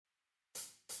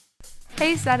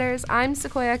Hey Setters, I'm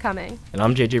Sequoia Cumming. And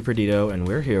I'm JJ Perdido, and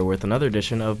we're here with another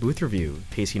edition of Booth Review,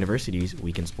 Pace University's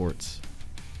Week in Sports.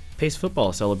 Pace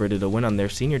football celebrated a win on their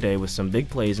senior day with some big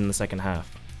plays in the second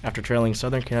half. After trailing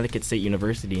Southern Connecticut State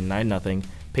University 9-0,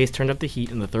 Pace turned up the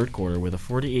heat in the third quarter with a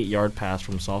 48-yard pass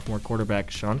from sophomore quarterback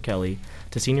Sean Kelly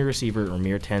to senior receiver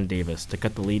Ramir Tan Davis to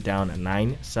cut the lead down at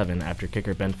 9-7 after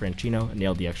kicker Ben Franchino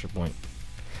nailed the extra point.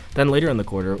 Then later in the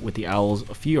quarter, with the Owls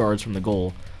a few yards from the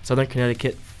goal, Southern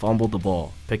Connecticut fumbled the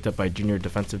ball, picked up by junior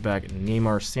defensive back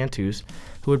Neymar Santos,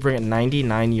 who would bring it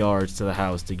 99 yards to the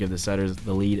house to give the Setters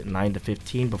the lead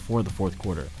 9-15 before the fourth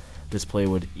quarter. This play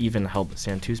would even help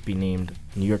Santos be named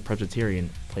New York Presbyterian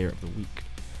Player of the Week.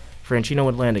 Franchino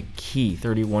would land a key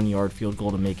 31-yard field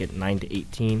goal to make it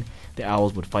 9-18. The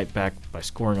Owls would fight back by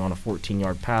scoring on a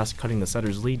 14-yard pass, cutting the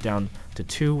Setters' lead down to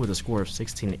 2 with a score of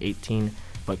 16-18,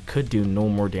 but could do no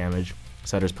more damage,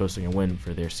 Setters posting a win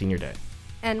for their senior day.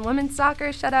 And women's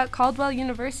soccer shut out Caldwell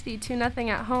University 2-0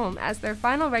 at home as their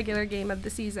final regular game of the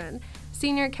season.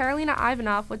 Senior Carolina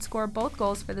Ivanov would score both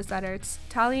goals for the Setters,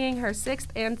 tallying her 6th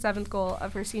and 7th goal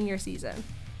of her senior season.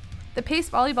 The Pace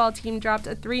volleyball team dropped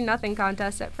a 3-0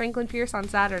 contest at Franklin Pierce on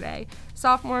Saturday.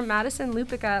 Sophomore Madison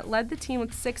Lupica led the team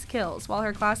with 6 kills, while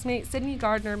her classmate Sydney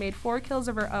Gardner made 4 kills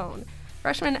of her own.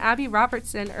 Freshman Abby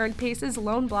Robertson earned Pace's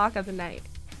lone block of the night.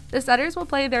 The Setters will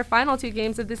play their final 2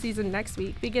 games of the season next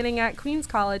week, beginning at Queens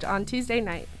College on Tuesday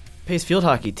night. Pace field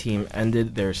hockey team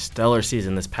ended their stellar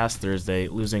season this past Thursday,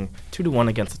 losing 2-1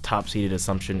 against the top-seeded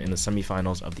Assumption in the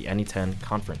semifinals of the NE10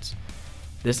 conference.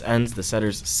 This ends the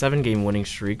Setters' 7-game winning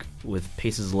streak, with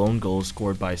Pace's lone goal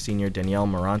scored by senior Danielle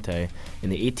Morante in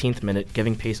the 18th minute,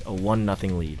 giving Pace a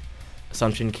 1-0 lead.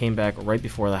 Assumption came back right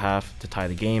before the half to tie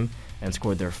the game and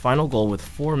scored their final goal with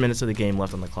 4 minutes of the game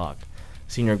left on the clock.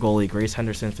 Senior goalie Grace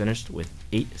Henderson finished with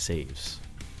 8 saves.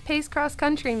 Pace Cross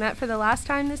Country met for the last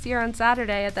time this year on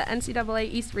Saturday at the NCAA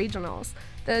East Regionals.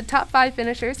 The top 5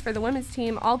 finishers for the women's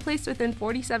team all placed within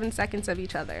 47 seconds of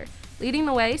each other. Leading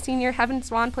the way, senior Heaven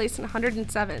Swan placed in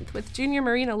 107th, with junior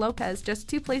Marina Lopez just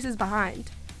 2 places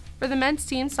behind. For the men's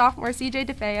team, sophomore CJ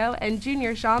DeFeo and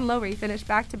junior Sean Lowry finished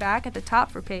back-to-back at the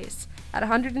top for Pace, at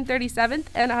 137th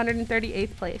and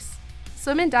 138th place.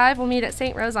 Swim and dive will meet at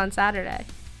St. Rose on Saturday.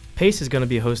 Pace is going to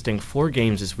be hosting 4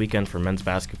 games this weekend for men's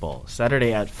basketball.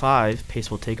 Saturday at 5, Pace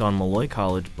will take on Molloy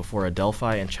College before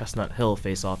Adelphi and Chestnut Hill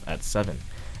face off at 7.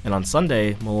 And on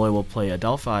Sunday, Molloy will play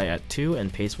Adelphi at 2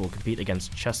 and Pace will compete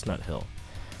against Chestnut Hill.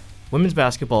 Women's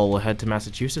basketball will head to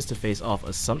Massachusetts to face off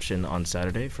Assumption on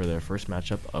Saturday for their first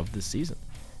matchup of the season.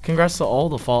 Congrats to all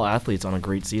the fall athletes on a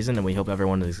great season, and we hope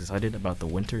everyone is excited about the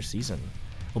winter season.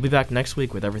 We'll be back next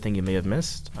week with everything you may have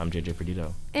missed. I'm JJ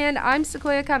Perdido. And I'm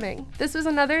Sequoia Cumming. This was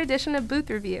another edition of Booth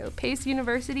Review, Pace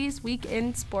University's Week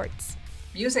in Sports.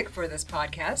 Music for this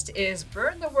podcast is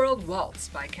Burn the World Waltz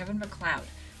by Kevin MacLeod,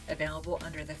 available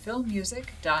under the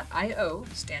filmmusic.io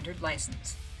standard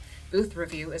license. Booth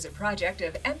Review is a project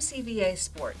of MCVA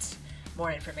Sports.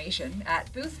 More information at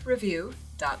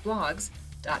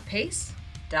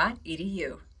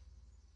boothreview.blogs.pace.edu.